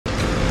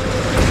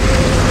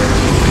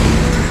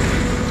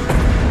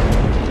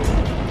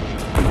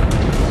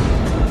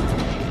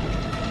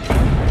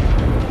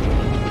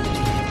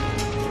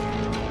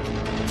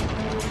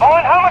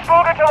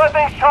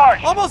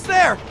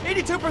There!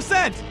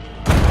 82%!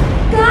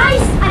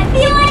 Guys, I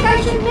feel like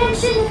I should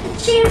mention that the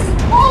chance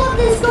of all of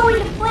this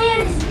going to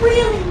plan is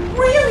really,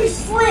 really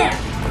slim.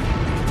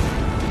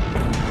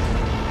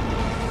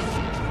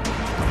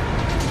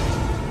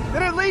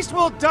 Then at least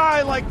we'll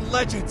die like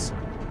legends.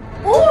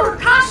 Or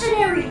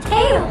cautionary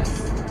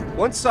tales.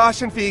 Once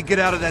Sasha and Fee get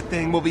out of that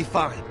thing, we'll be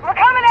fine. We're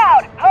coming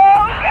out!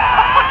 Oh,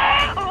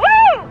 God!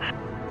 Woo!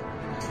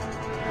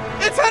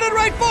 It's headed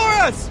right for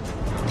us!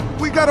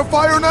 We gotta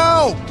fire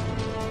now!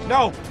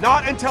 No,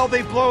 not until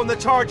they've blown the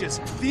charges.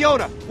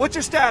 Fiona, what's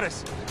your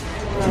status?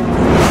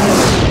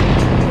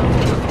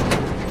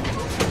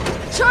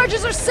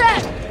 Charges are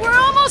set! We're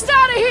almost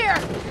out of here!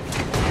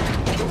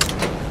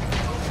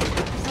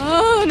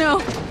 Oh, no.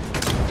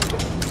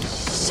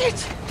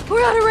 Shit!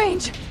 We're out of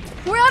range!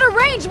 We're out of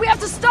range! We have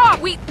to stop!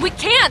 We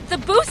can't! The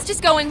boost is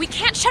going! We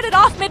can't shut it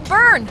off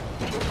mid-burn!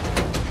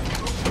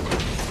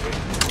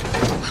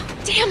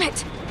 Damn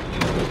it!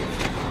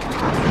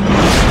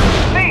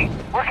 See,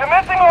 we're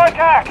commencing our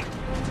attack!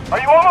 Are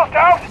you almost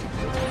out?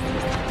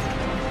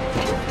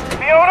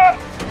 Fiona?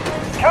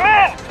 Come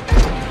in!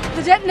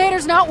 The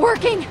detonator's not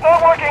working!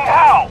 Not working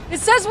how? It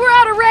says we're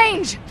out of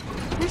range!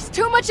 There's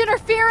too much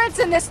interference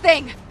in this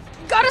thing!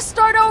 Gotta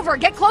start over!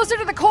 Get closer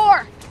to the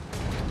core!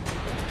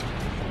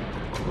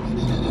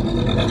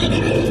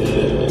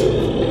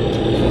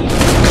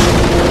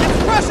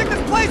 It's crushing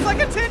this place like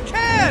a tin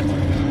can!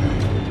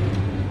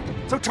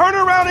 So turn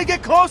around and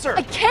get closer!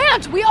 I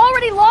can't! We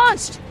already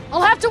launched!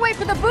 I'll have to wait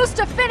for the boost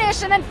to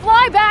finish and then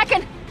fly back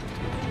and...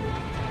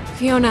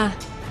 Fiona,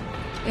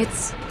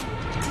 it's...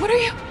 What are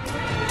you...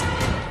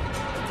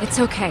 It's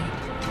okay.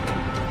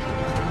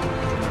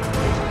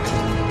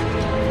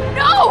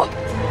 No!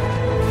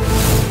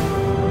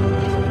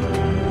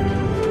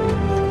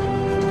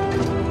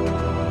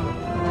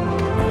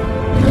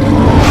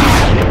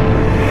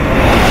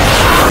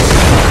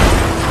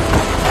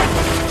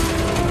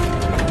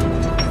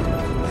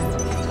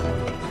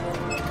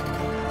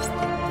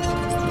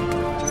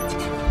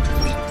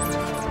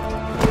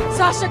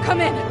 Sasha,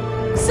 come in!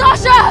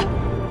 Sasha!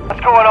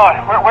 What's going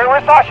on?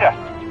 Where's Sasha?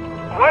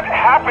 What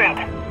happened?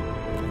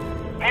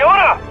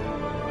 Fiona!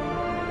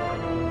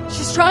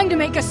 She's trying to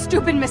make a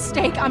stupid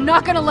mistake. I'm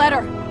not gonna let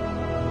her.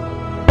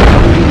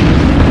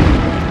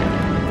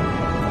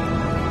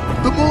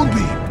 The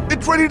moonbeam!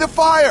 It's ready to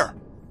fire!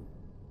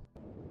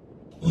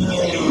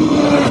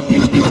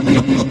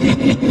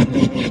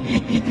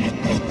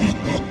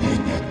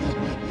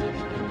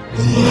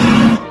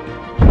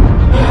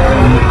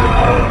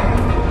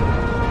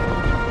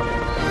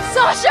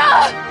 Sasha!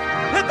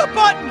 Hit the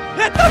button!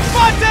 Hit the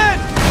button!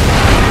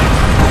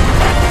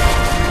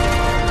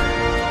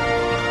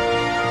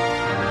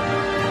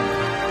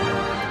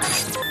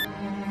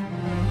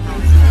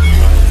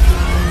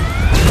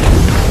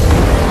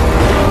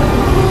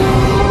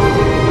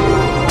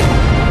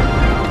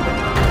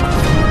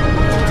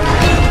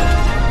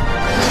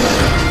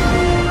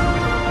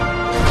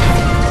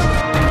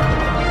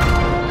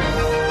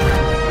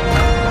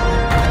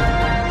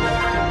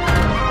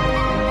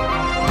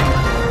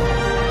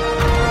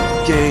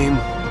 Game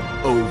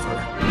over.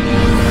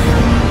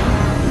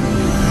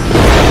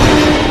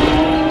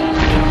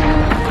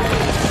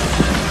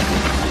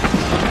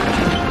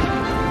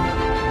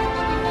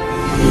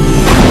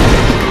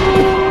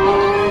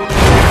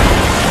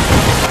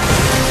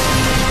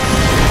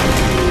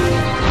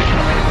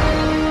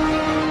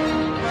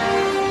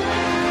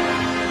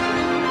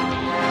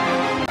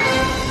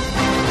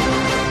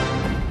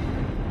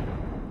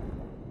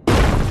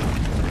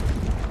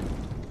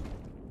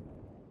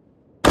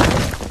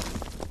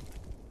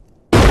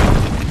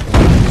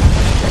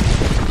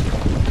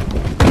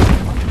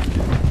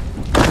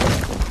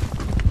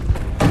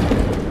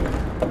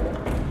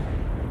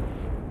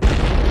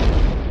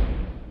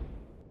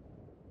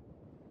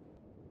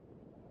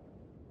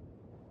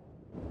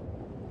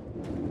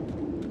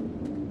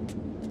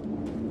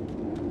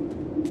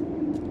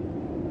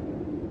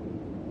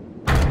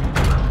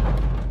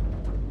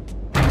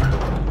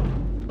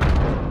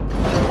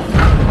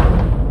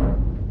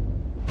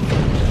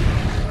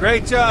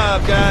 Great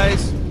job,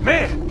 guys.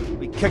 Man,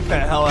 we kicked the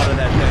hell out of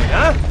that thing,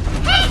 huh?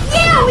 Hey,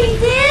 yeah, we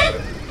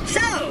did!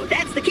 So,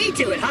 that's the key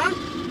to it, huh?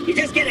 You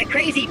just get a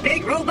crazy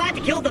big robot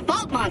to kill the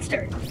fault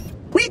monster.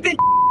 We've been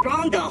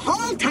wrong the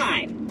whole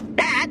time.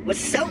 That was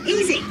so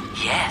easy.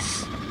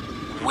 Yes,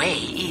 way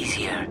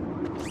easier.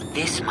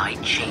 This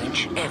might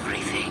change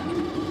everything.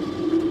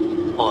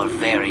 Or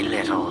very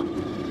little.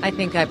 I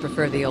think I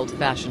prefer the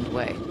old-fashioned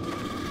way.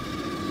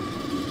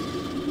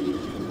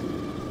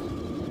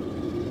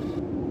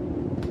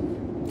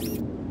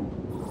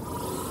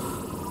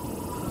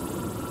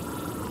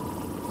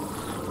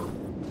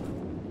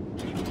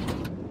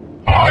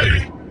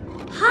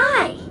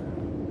 Hi.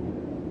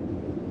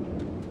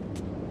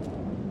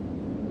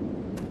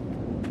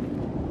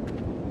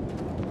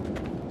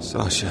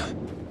 Sasha.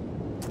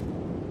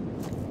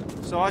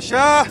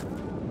 Sasha!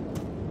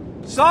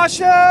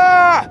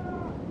 Sasha!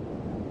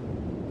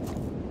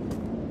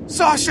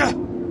 Sasha!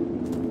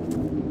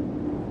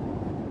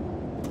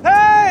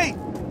 Hey!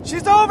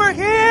 She's over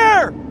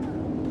here!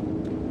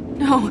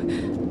 No.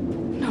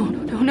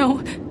 No.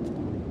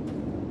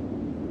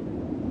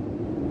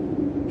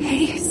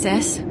 Hey,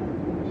 sis.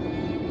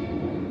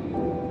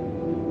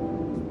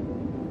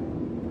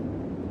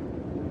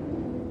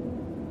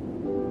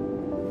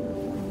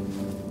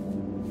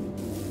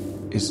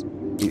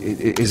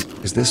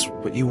 Is this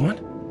what you want?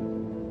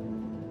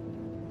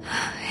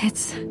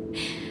 It's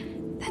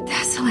the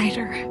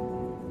Desolator.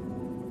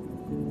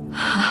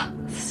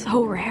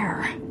 So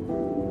rare.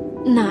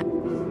 Not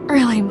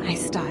really my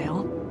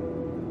style.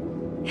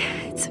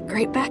 It's a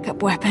great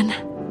backup weapon.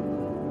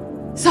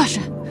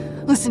 Sasha,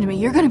 listen to me.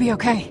 You're gonna be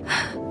okay.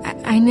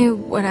 I knew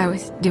what I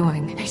was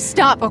doing. Hey,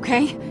 stop,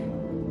 okay?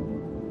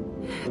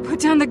 Put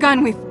down the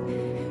gun.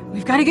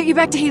 We've got to get you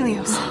back to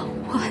Helios.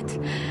 What?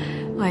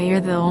 Why, you're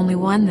the only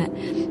one that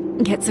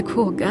gets a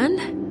cool gun?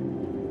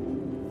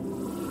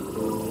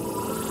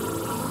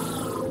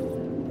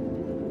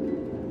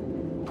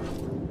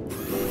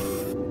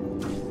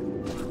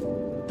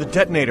 The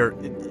detonator,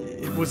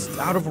 it was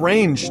out of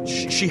range.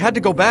 She had to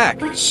go back.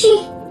 But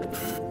she's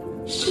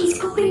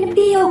going to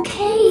be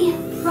okay,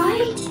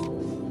 right?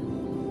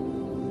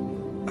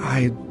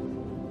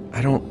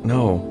 I don't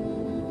know.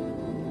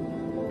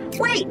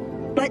 Wait,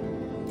 but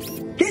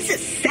this is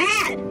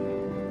sad.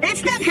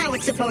 That's not how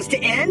it's supposed to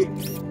end.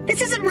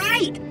 This isn't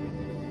right.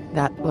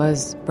 That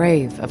was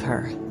brave of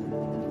her.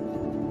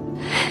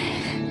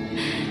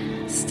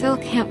 Still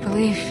can't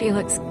believe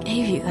Felix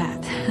gave you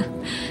that.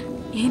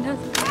 You know...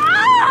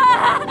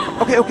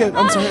 Okay,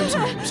 I'm sorry.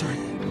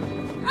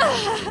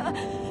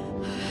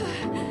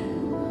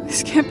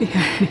 This can't be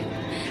happening.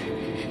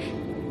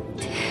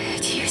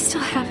 Do you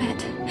still have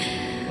it?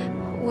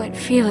 What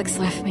Felix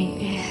left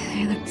me,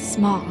 it looked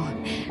small.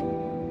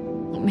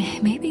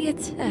 Maybe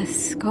it's a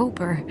scope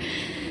or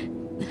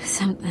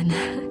something.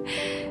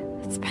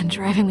 It's been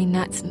driving me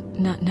nuts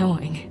not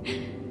knowing.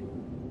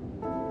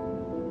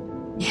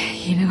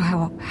 You know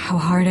how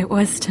hard it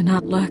was to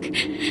not look?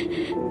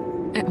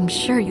 I'm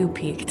sure you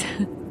peeked.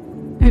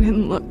 I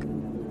didn't look.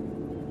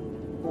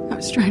 I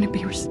was trying to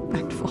be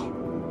respectful.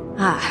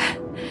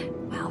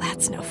 Well,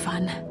 that's no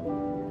fun.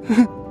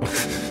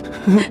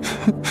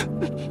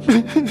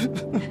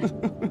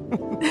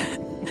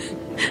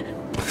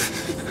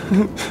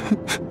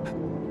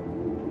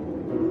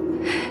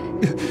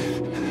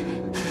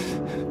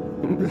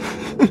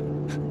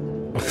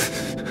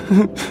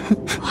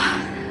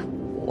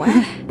 What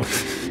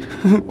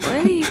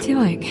are you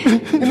doing?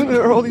 You know,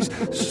 there are all these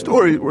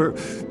stories where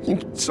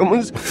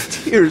someone's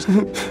tears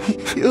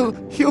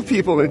heal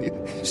people, and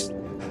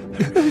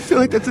I really feel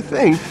like that's a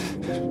thing.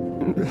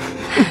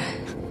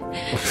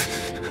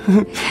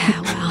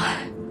 Yeah,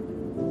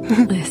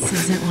 well, this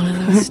isn't one of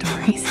those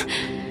stories.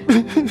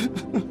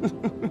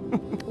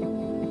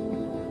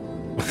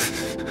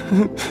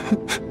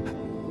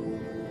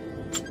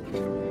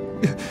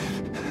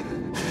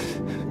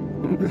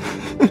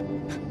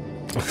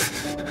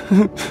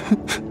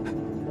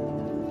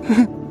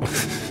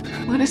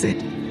 What is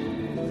it?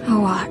 A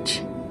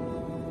watch.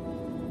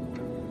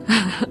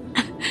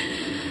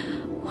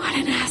 What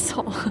an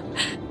asshole.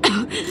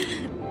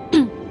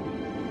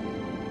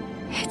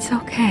 It's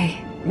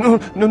okay. No.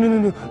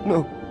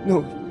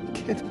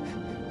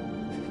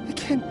 It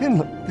can't end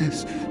like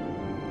this.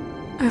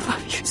 I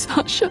love you,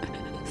 Sasha.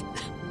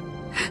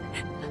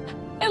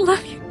 I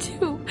love you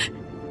too.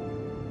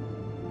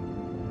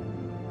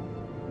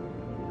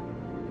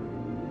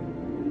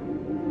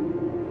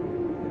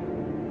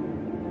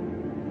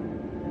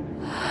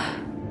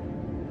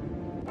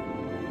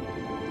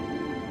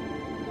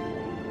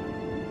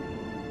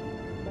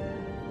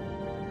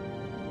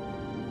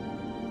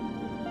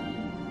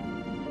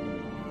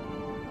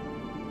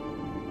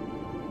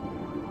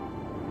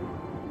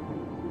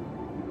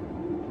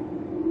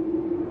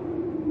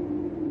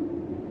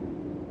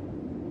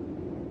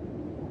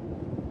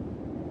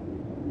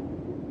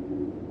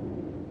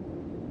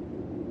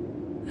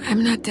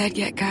 I'm not dead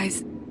yet,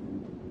 guys.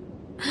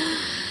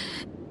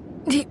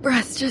 Deep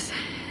breaths just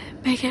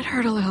make it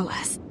hurt a little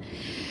less.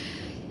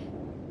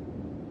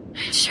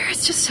 I'm sure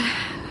it's just a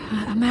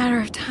matter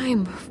of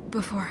time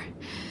before...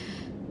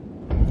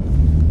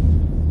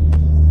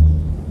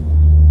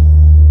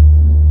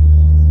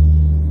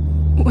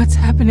 What's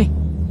happening?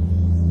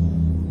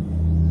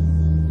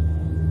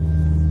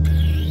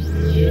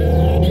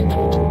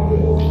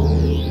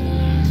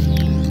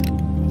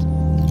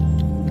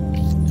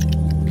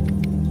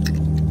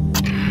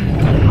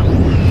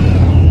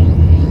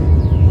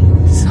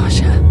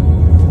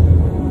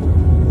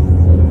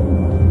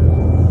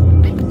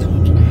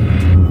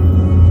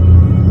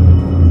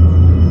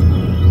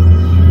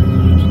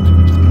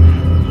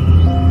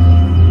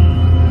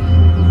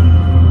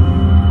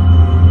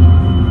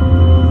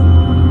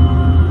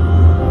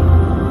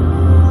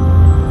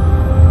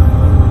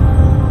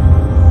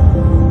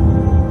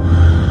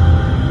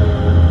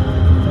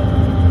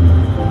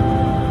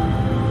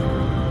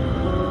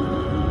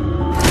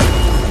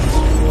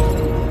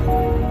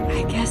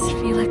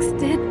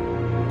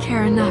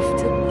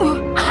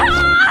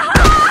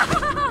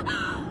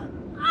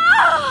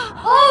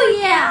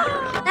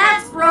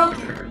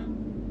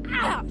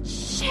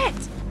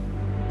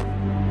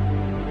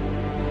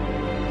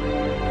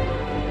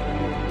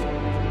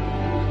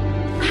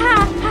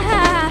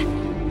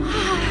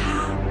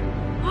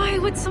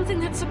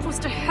 can't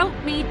supposed to help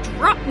me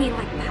drop me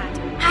like that.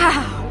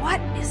 Ah, what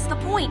is the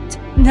point?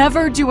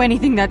 Never do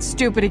anything that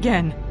stupid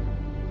again.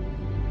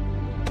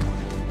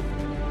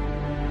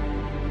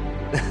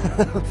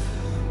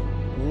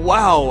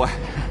 Wow.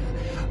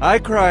 I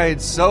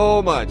cried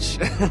so much.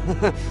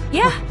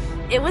 Yeah,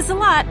 it was a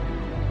lot.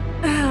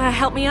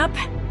 Help me up?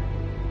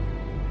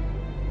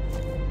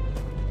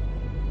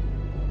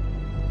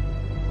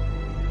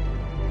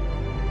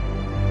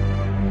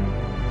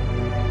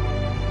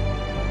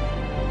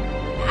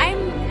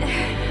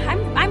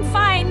 I'm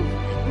fine,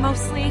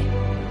 mostly.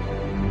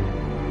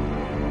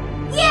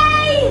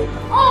 Yay!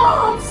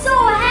 Oh, I'm so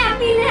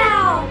happy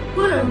now!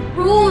 What a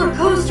roller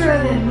coaster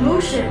of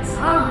emotions,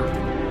 huh?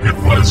 It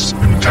was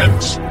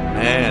intense.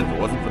 Man, if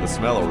it wasn't for the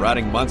smell of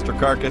rotting monster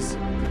carcass,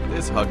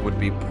 this hug would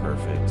be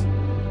perfect.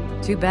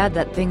 Too bad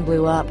that thing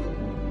blew up.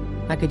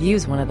 I could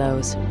use one of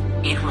those.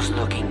 It was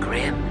looking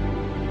grim.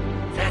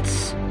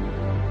 That's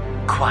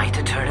quite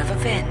a turn of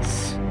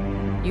events.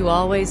 You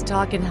always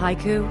talk in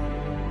haiku?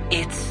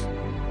 It's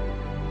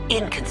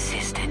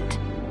inconsistent.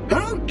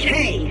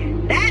 Okay,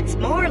 that's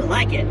more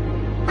like it.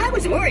 I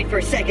was worried for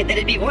a second that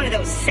it'd be one of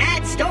those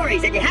sad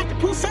stories that you have to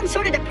pull some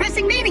sort of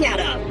depressing meaning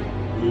out of.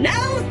 No,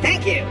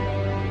 thank you.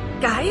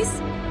 Guys,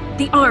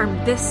 the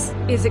arm. This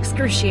is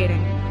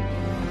excruciating.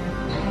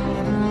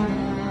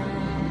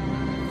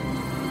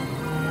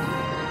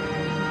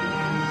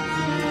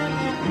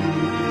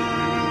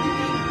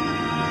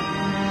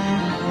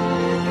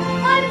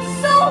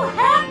 I'm so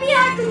happy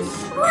I could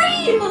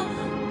scream!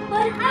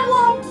 But I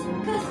won't,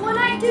 because when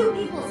I do,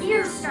 people's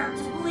ears start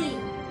to bleed.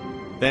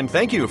 Then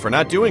thank you for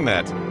not doing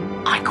that.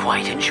 I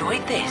quite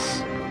enjoyed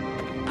this.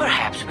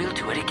 Perhaps we'll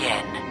do it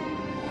again.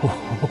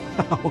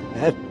 Wow,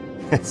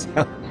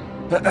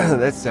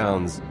 that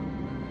sounds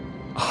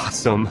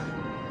awesome.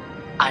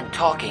 I'm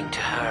talking to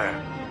her.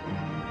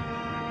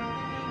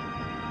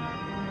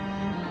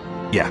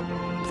 Yeah,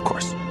 of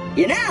course.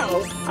 You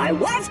know, I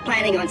was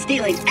planning on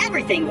stealing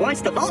everything once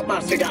the Vault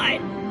Monster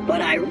died,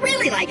 but I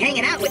really like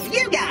hanging out with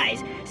you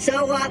guys,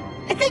 so,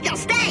 I think I'll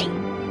stay.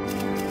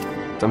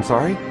 I'm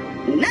sorry?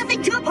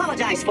 Nothing to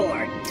apologize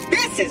for.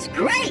 This is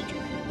great!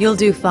 You'll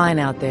do fine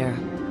out there.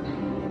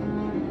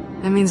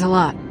 That means a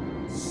lot.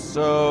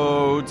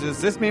 So, does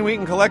this mean we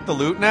can collect the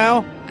loot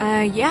now?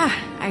 Yeah,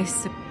 I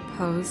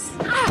suppose.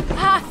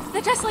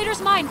 The tesslator's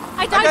mine.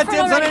 I I died got for it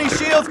dibs on already. any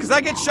shields because I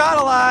get shot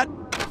a lot.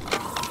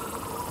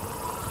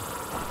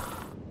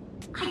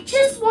 I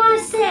just want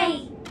to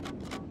say,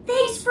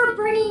 thanks for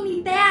bringing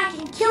me back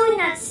and killing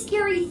that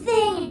scary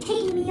thing and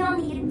taking me on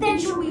the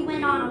adventure we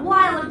went on a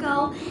while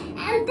ago.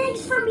 And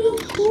thanks for being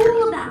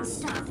cool about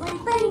stuff,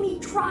 like letting me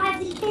drive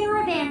the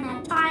caravan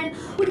that time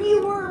when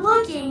you weren't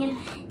looking. And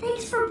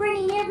thanks for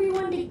bringing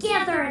everyone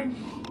together. And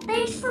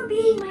thanks for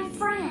being my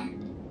friend.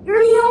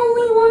 You're the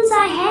only ones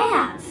I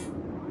have.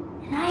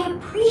 And I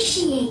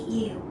appreciate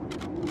you.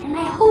 And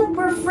I hope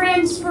we're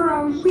friends for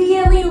a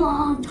really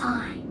long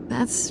time.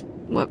 That's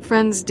what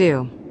friends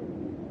do.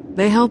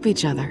 They help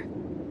each other.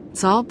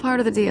 It's all part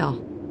of the deal.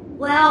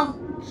 Well,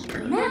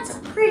 that's a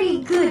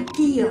pretty good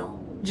deal.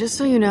 Just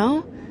so you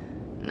know,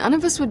 none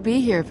of us would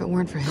be here if it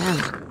weren't for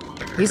him.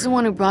 He's the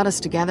one who brought us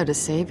together to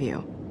save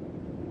you.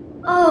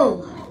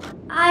 Oh,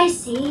 I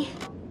see.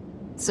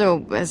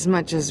 So, as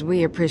much as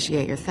we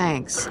appreciate your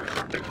thanks,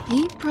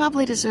 he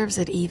probably deserves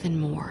it even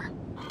more.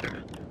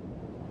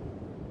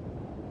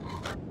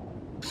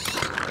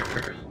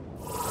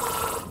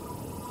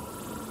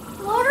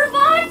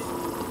 Motorbots?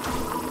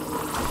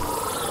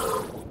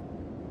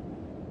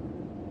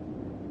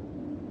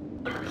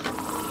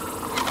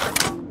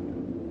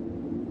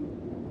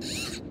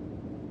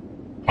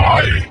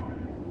 Hi.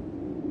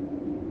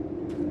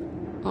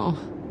 Oh,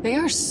 they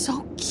are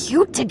so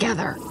cute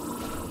together.